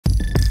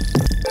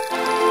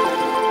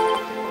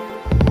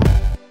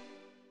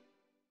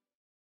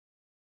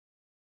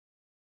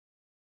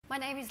My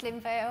name is Lynn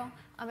Vale.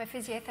 I'm a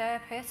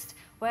physiotherapist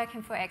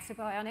working for Ekso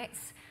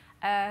Bionics.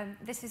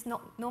 This is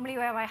not normally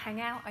where I hang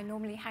out. I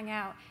normally hang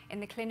out in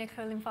the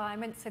clinical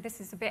environment, so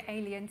this is a bit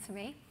alien to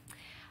me.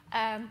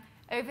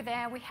 Over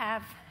there we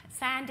have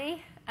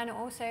Sandy and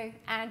also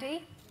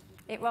Andy.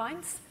 It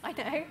rhymes, I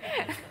know.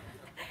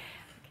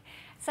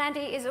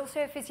 Sandy is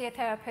also a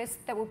physiotherapist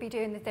that will be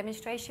doing the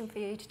demonstration for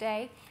you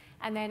today.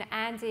 And then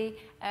Andy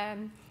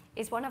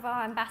is one of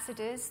our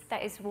ambassadors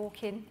that is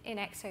walking in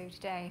Ekso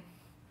today.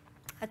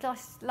 I'd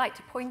just like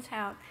to point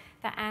out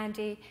that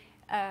Andy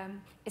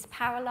is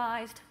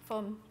paralysed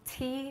from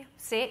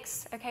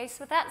T6, okay,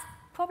 so that's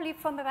probably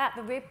from about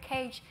the rib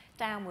cage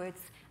downwards,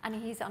 and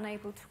he's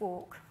unable to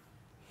walk.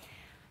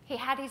 He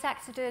had his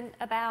accident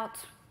about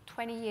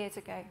 20 years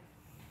ago.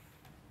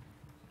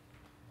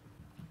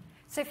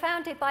 So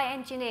founded by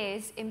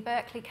engineers in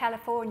Berkeley,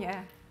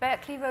 California,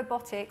 Berkeley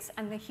Robotics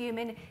and the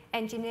Human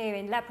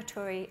Engineering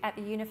Laboratory at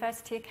the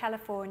University of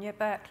California,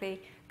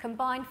 Berkeley,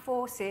 combined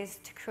forces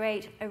to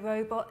create a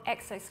robot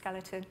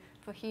exoskeleton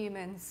for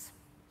humans.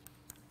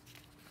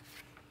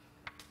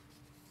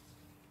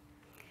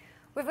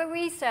 With a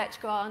research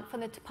grant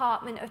from the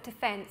Department of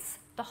Defense,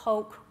 the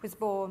Hulk was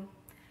born,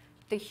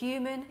 the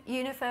human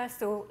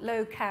universal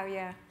load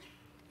carrier.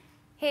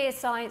 Here,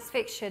 science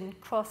fiction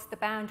crossed the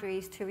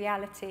boundaries to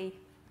reality.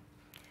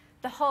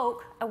 The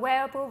Hulk, a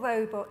wearable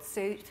robot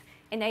suit,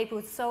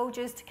 enabled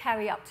soldiers to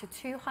carry up to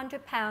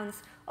 200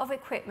 pounds of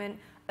equipment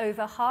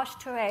over harsh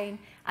terrain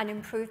and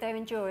improve their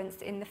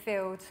endurance in the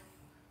field.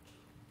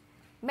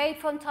 Made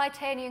from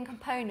titanium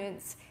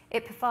components,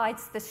 it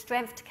provides the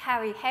strength to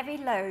carry heavy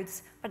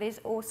loads, but is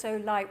also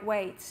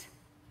lightweight.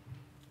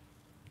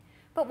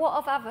 But what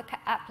of other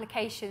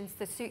applications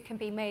the suit can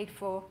be made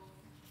for?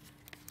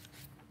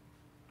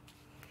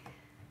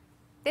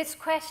 This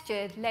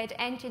question led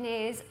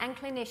engineers and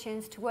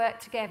clinicians to work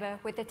together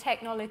with the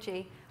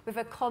technology with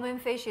a common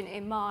vision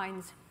in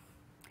mind.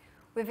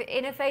 With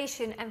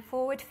innovation and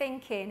forward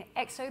thinking,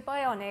 Ekso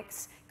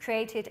Bionics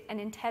created an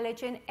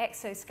intelligent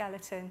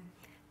exoskeleton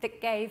that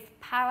gave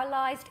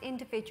paralysed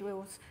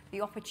individuals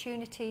the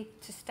opportunity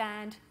to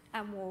stand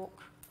and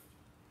walk.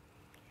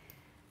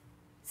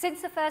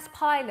 Since the first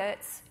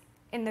pilots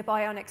in the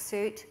bionic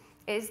suit,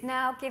 it is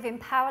now giving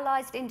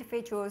paralysed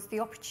individuals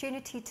the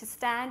opportunity to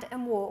stand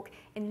and walk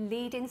in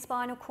leading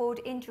spinal cord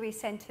injury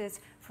centres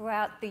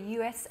throughout the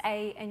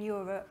USA and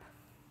Europe.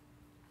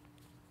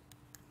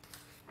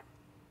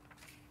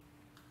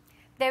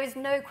 There is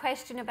no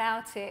question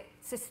about it.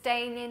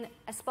 Sustaining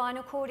a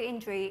spinal cord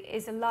injury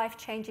is a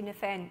life-changing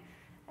event,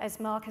 as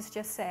Mark has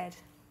just said.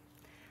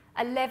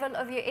 A level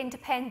of your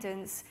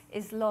independence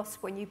is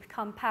lost when you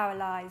become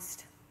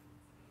paralysed.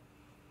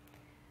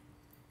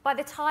 By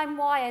the time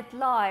Wired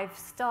Live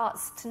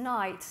starts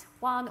tonight,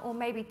 1 or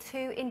maybe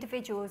 2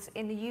 individuals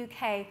in the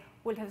UK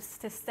will have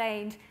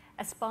sustained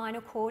a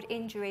spinal cord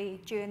injury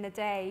during the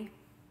day.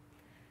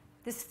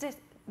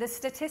 The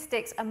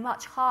statistics are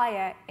much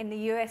higher in the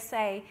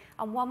USA,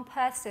 and 1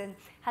 person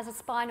has a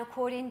spinal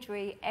cord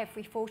injury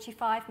every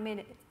 45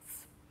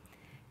 minutes.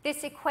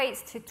 This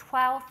equates to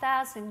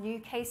 12,000 new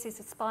cases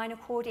of spinal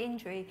cord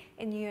injury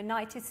in the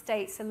United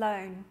States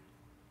alone.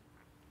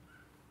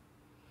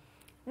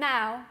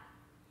 Now,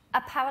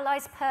 a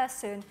paralysed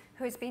person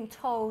who has been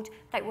told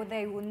that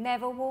they will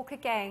never walk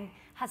again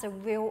has a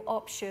real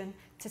option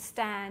to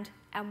stand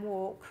and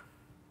walk.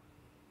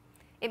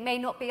 It may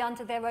not be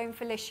under their own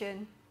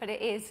volition, but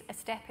it is a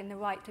step in the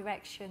right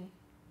direction.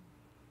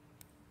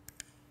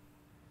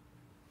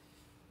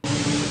 I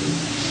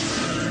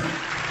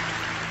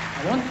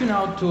want you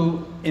now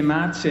to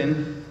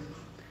imagine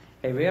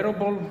a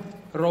wearable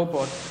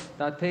robot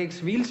that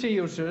takes wheelchair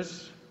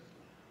users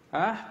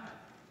up,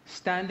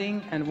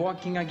 standing and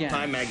walking again.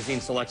 Time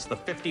magazine selects the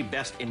 50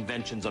 best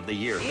inventions of the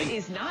year. It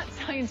is not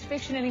science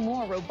fiction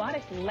anymore.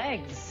 Robotic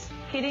legs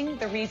hitting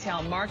the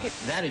retail market.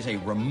 That is a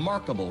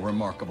remarkable,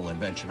 remarkable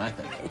invention, I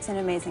think. It's an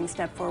amazing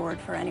step forward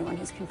for anyone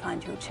who's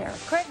confined to a chair.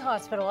 Craig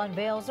Hospital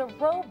unveils a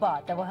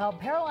robot that will help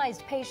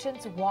paralyzed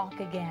patients walk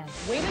again.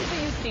 Wait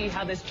until you see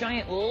how this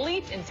giant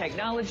leap in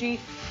technology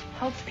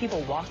helps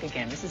people walk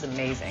again. This is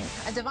amazing.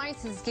 A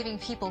device is giving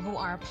people who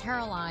are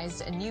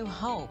paralyzed a new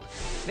hope.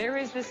 There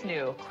is this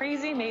new,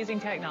 crazy, amazing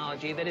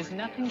technology that is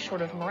nothing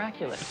short of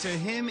miraculous. To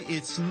him,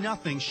 it's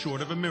nothing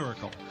short of a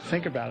miracle.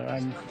 Think about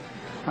it.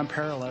 I'm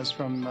paralyzed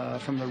from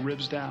the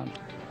ribs down,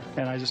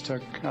 and I just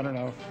took, I don't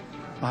know,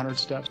 100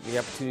 steps. The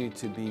opportunity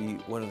to be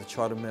one of the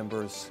charter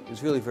members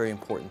is really very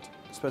important,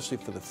 especially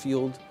for the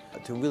field,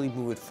 to really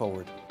move it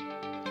forward.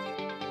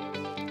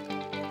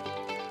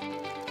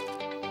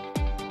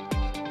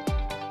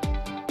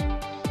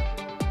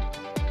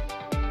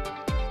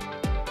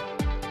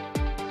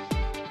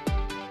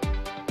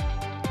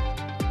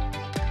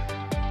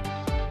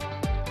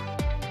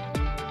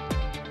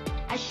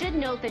 I should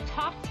note the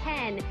top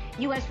 10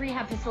 U.S.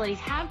 rehab facilities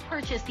have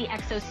purchased the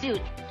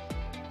exosuit.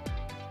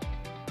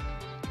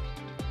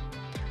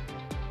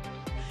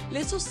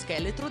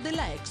 L'esoscheletro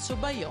della Ekso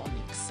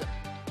Bionics.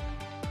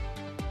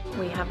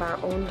 We have our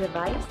own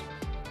device.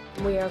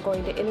 We are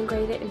going to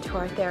integrate it into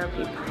our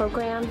therapy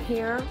program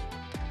here.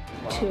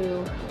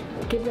 to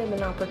give them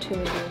an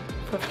opportunity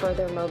for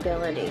further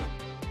mobility.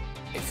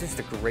 It's just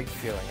a great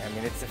feeling. I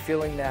mean, it's a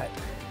feeling that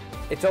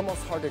it's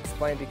almost hard to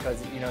explain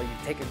because, you know, you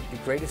take the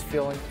greatest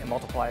feeling and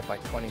multiply it by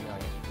 20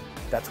 million.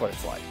 That's what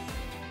it's like.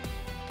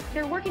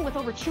 They're working with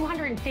over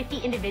 250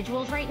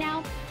 individuals right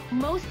now.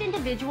 Most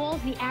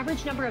individuals, the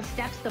average number of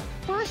steps the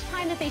first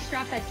time that they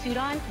strap that suit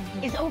on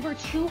is over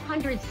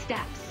 200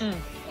 steps.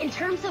 In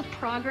terms of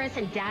progress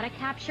and data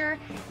capture,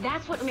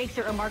 that's what makes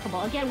it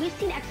remarkable. Again, we've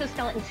seen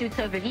exoskeleton suits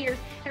over the years.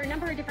 There are a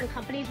number of different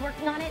companies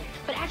working on it,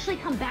 but actually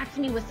come back to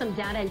me with some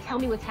data and tell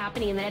me what's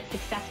happening and that it's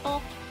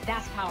successful,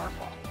 that's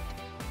powerful.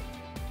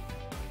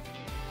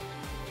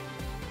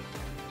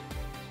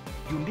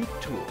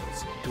 Unique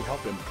tools to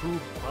help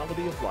improve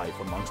quality of life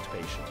amongst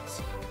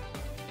patients.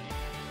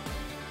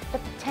 The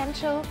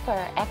potential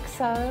for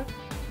Ekso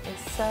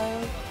is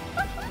so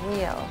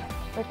real.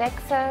 With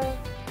Ekso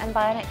and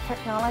bionic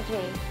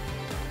technology,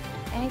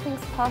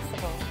 anything's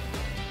possible.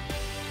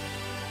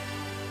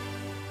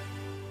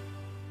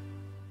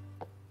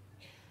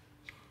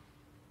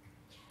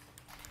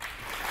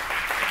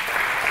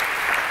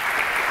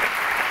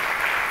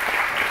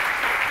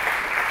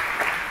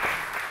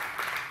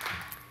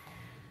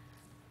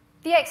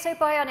 The Ekso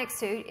Bionic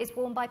suit is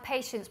worn by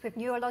patients with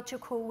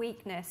neurological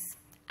weakness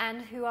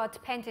and who are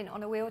dependent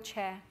on a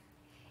wheelchair.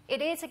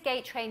 It is a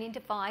gait training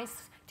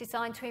device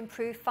designed to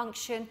improve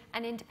function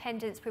and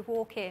independence with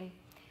walking.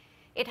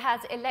 It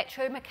has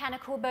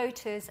electromechanical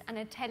motors and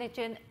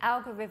intelligent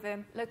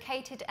algorithm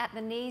located at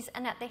the knees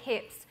and at the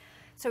hips,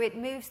 so it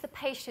moves the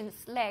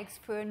patient's legs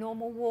through a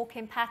normal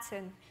walking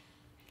pattern.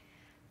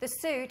 The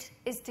suit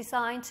is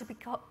designed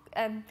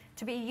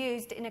to be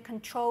used in a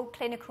controlled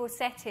clinical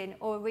setting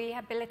or a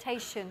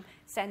rehabilitation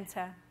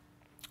centre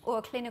or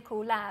a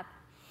clinical lab,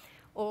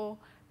 or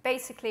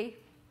basically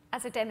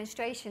as a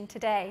demonstration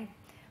today.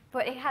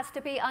 But it has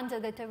to be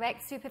under the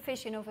direct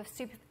supervision of a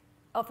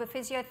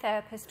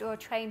physiotherapist or a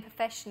trained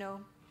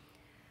professional.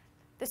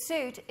 The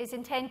suit is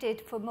intended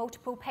for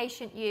multiple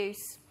patient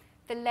use.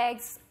 The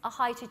legs are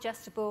height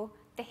adjustable,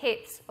 the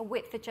hips are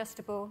width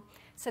adjustable,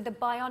 so the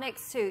bionic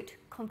suit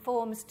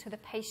conforms to the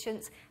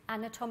patient's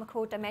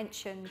anatomical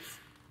dimensions.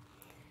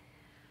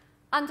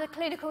 Under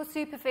clinical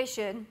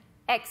supervision,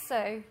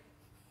 Ekso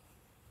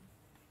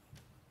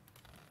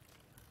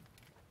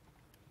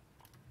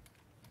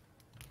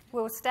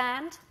will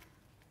stand,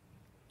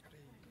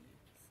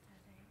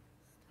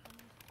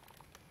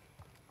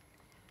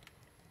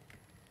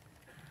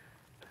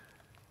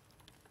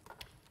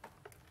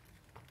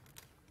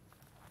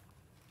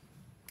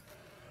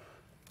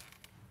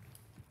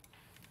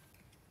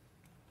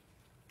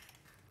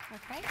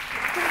 okay.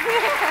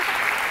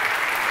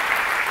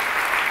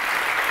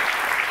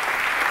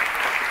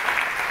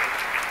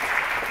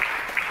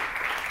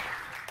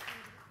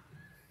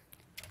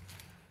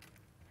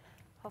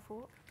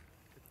 Hover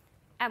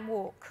and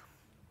walk.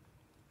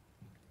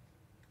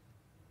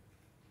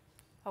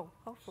 Oh,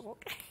 hold for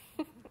walk.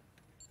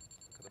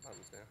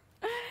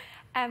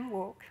 And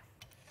walk.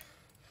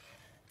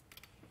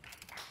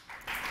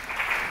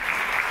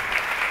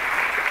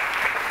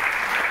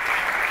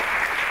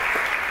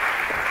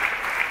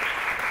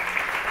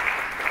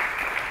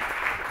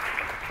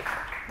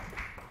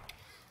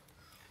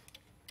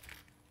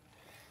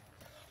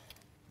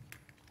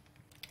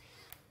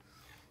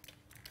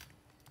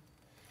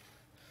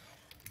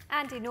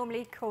 Andy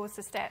normally calls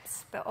the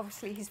steps, but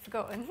obviously he's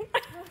forgotten.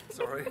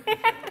 Sorry.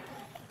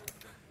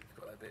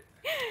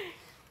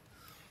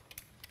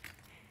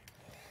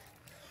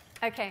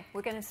 Okay,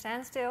 we're going to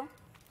stand still,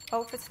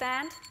 hold for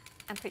stand,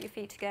 and put your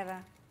feet together.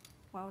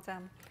 Well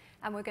done.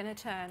 And we're going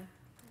to turn.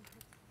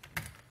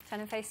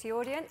 Turn and face the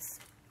audience.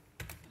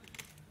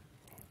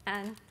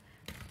 And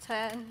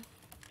turn.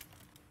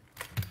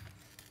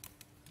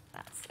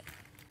 That's it.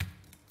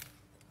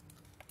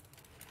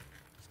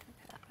 Just going to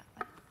put that back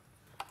there.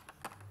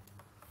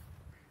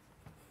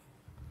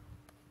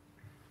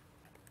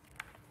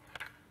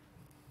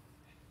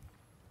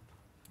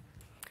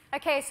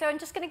 Okay, so I'm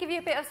just going to give you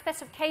a bit of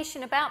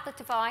specification about the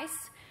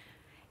device.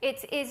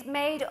 It is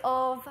made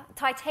of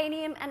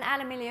titanium and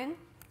aluminium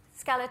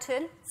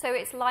skeleton, so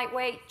it's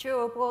lightweight,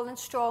 durable, and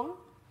strong.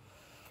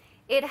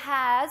 It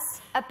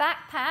has a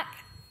backpack.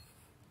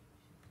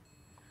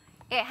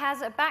 It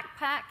has a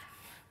backpack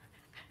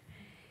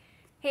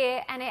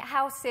here, and it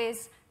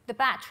houses the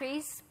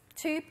batteries,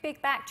 2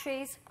 big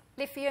batteries,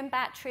 lithium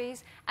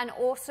batteries, and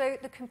also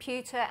the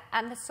computer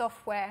and the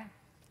software.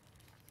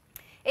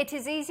 It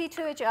is easy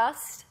to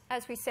adjust,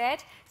 as we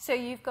said, so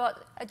you've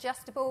got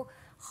adjustable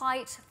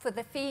height for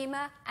the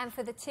femur and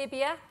for the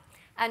tibia,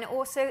 and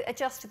also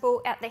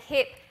adjustable at the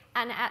hip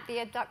and at the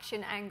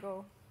abduction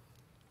angle.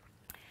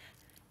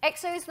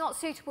 Ekso is not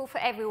suitable for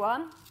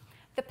everyone.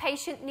 The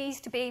patient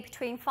needs to be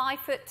between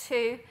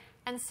 5'2"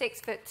 and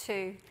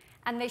 6'2",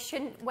 and they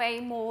shouldn't weigh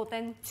more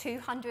than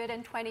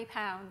 220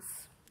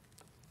 pounds.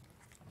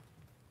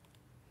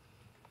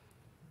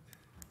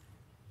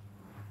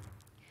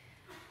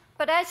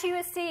 But as you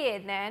were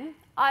seeing then,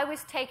 I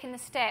was taking the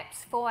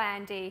steps for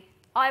Andy.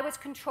 I was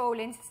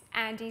controlling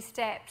Andy's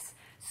steps.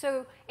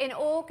 So in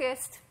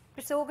August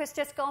this August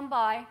just gone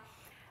by,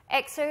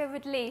 Ekso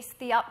released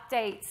the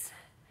updates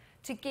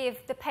to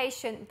give the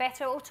patient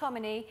better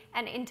autonomy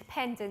and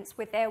independence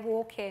with their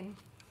walking.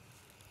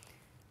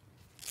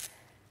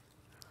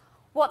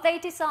 What they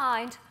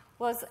designed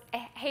was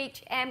a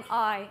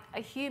HMI,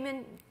 a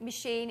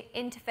human-machine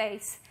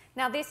interface.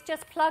 Now this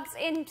just plugs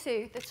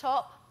into the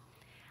top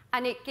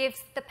and it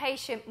gives the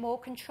patient more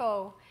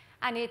control,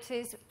 and it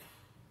is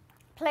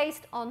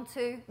placed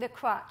onto the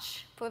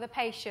crutch for the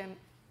patient.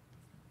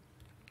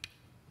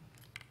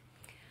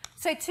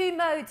 So 2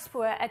 modes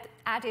were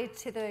added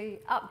to the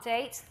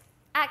update.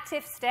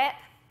 Active step.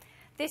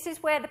 This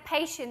is where the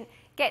patient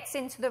gets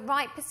into the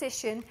right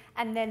position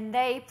and then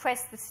they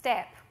press the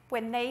step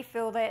when they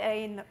feel they're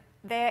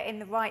in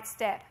the right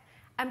step.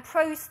 And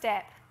pro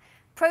step.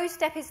 Pro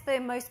step is the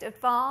most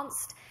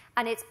advanced,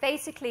 and it's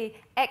basically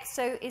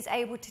Ekso is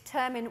able to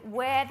determine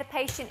where the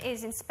patient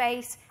is in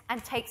space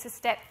and takes a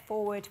step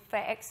forward for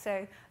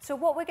Ekso. So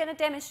what we're going to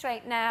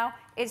demonstrate now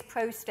is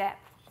pro step.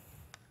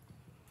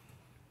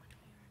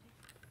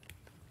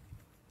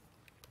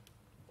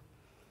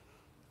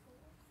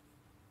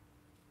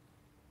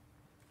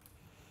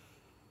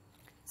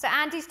 So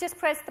Andy's just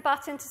pressed the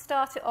button to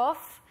start it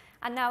off,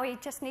 and now he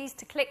just needs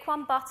to click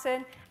one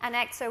button and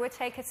Ekso will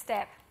take a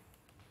step.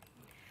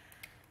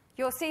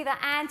 You'll see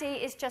that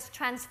Andy is just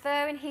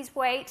transferring his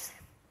weight,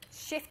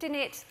 shifting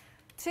it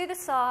to the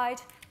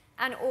side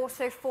and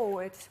also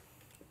forward.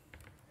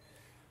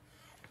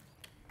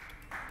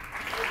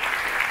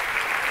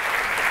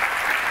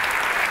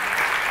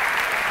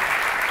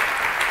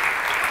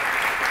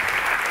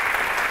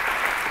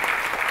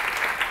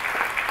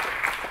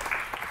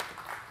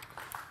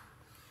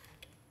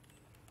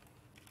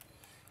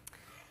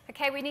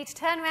 Okay, we need to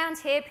turn around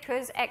here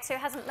because Ekso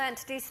hasn't learned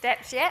to do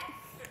steps yet.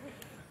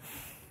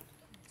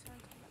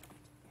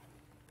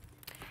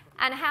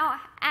 And how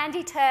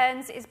Andy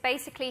turns is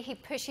basically he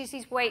pushes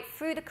his weight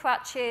through the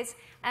crutches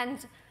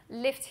and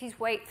lifts his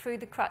weight through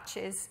the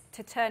crutches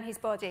to turn his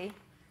body.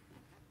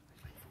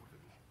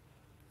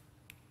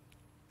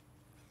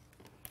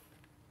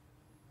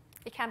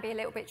 It can be a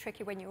little bit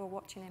tricky when you're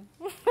watching him.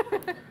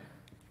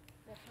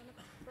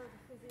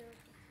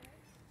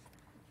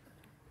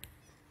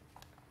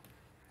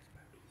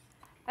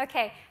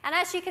 Okay, and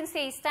as you can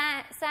see,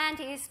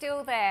 Sandy is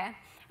still there.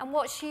 And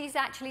what she's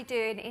actually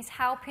doing is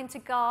helping to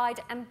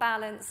guide and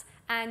balance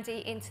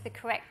Andy into the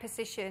correct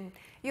position.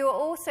 You'll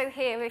also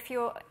hear, if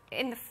you're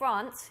in the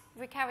front,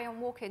 if we carry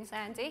on walking,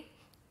 Sandy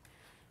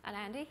and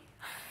Andy,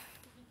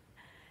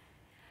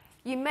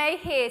 you may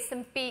hear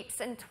some beeps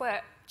and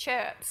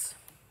chirps.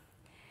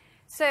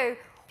 So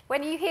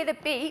when you hear the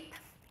beep,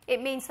 it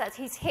means that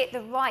he's hit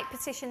the right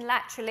position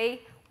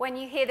laterally. When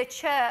you hear the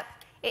chirp,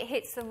 it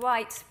hits the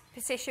right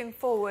position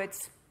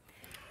forwards.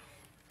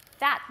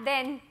 That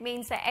then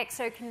means that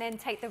Ekso can then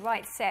take the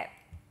right step.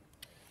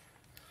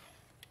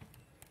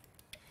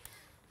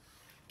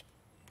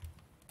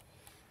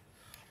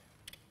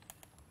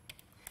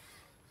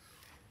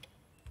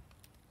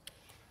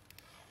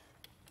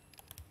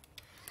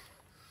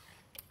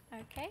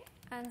 Okay,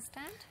 and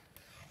stand.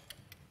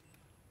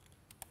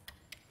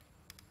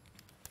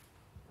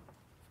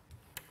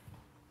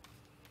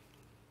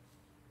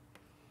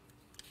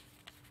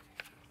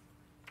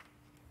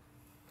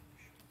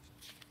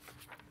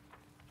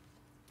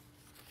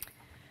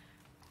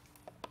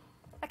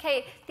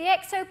 Okay, the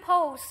Ekso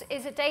Pulse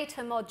is a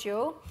data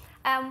module.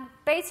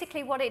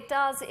 Basically what it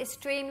does is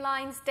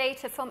streamlines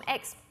data from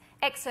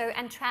Ekso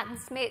and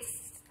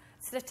transmits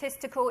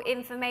statistical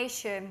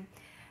information.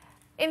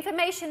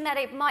 Information that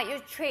it might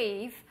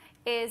retrieve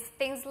is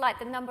things like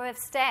the number of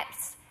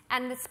steps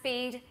and the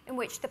speed in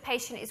which the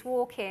patient is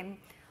walking.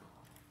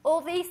 All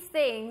these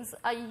things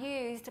are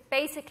used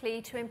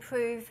basically to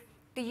improve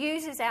the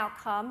user's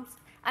outcomes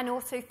and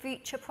also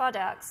future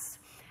products.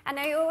 And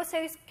they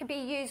also can be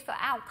used for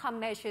outcome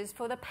measures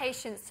for the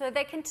patients, so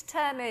they can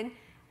determine,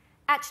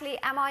 actually,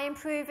 am I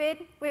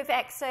improving with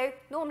Ekso?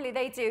 Normally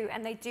they do,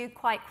 and they do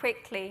quite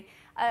quickly.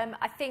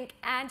 I think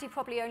Andy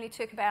probably only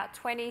took about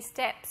 20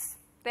 steps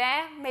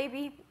there,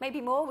 maybe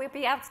more, we'll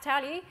be able to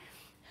tell you.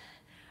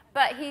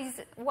 But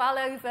he's well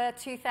over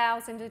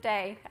 2,000 a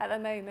day at the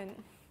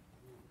moment.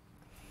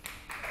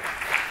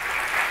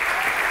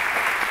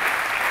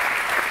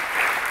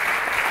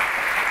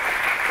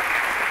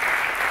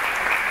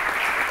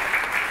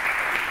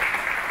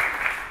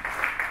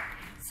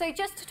 So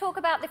just to talk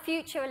about the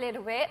future a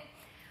little bit,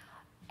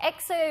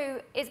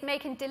 Ekso is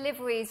making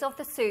deliveries of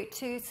the suit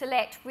to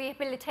select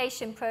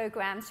rehabilitation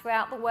programs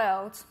throughout the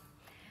world.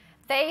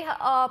 They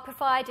are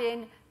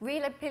providing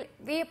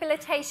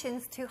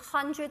rehabilitations to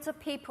hundreds of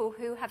people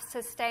who have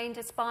sustained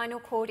a spinal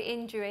cord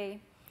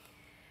injury.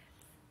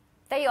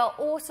 They are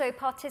also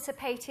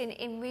participating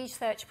in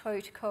research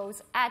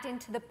protocols, adding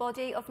to the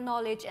body of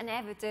knowledge and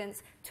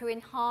evidence to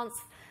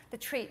enhance the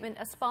treatment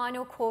of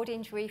spinal cord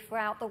injury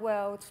throughout the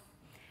world.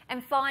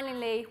 And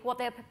finally, what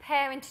they're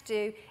preparing to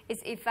do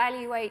is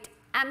evaluate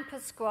and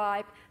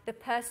prescribe the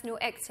personal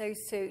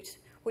exosuit,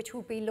 which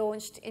will be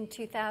launched in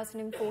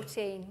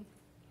 2014.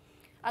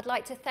 I'd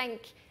like to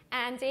thank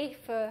Andy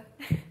for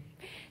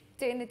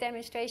doing the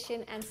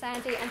demonstration, and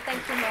Sandy, and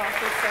thank you, Mark,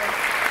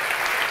 also.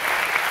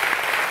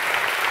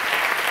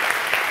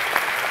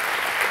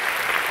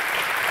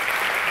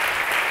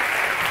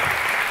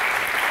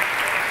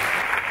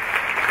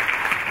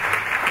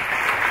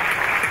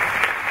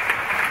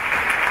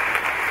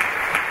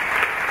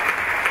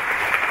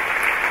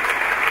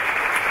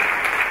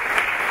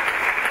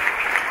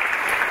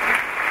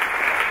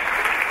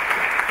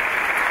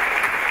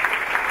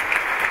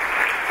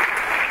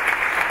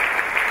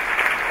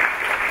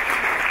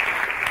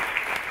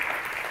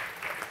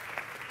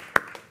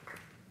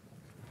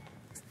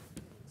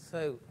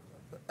 So,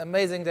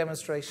 amazing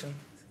demonstration.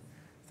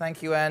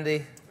 Thank you,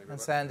 Andy and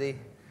Sandy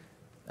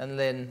and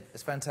Lynn.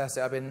 It's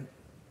fantastic. I've been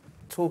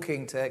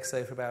talking to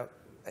Ekso for about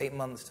 8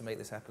 months to make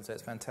this happen, so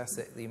it's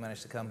fantastic that you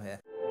managed to come here.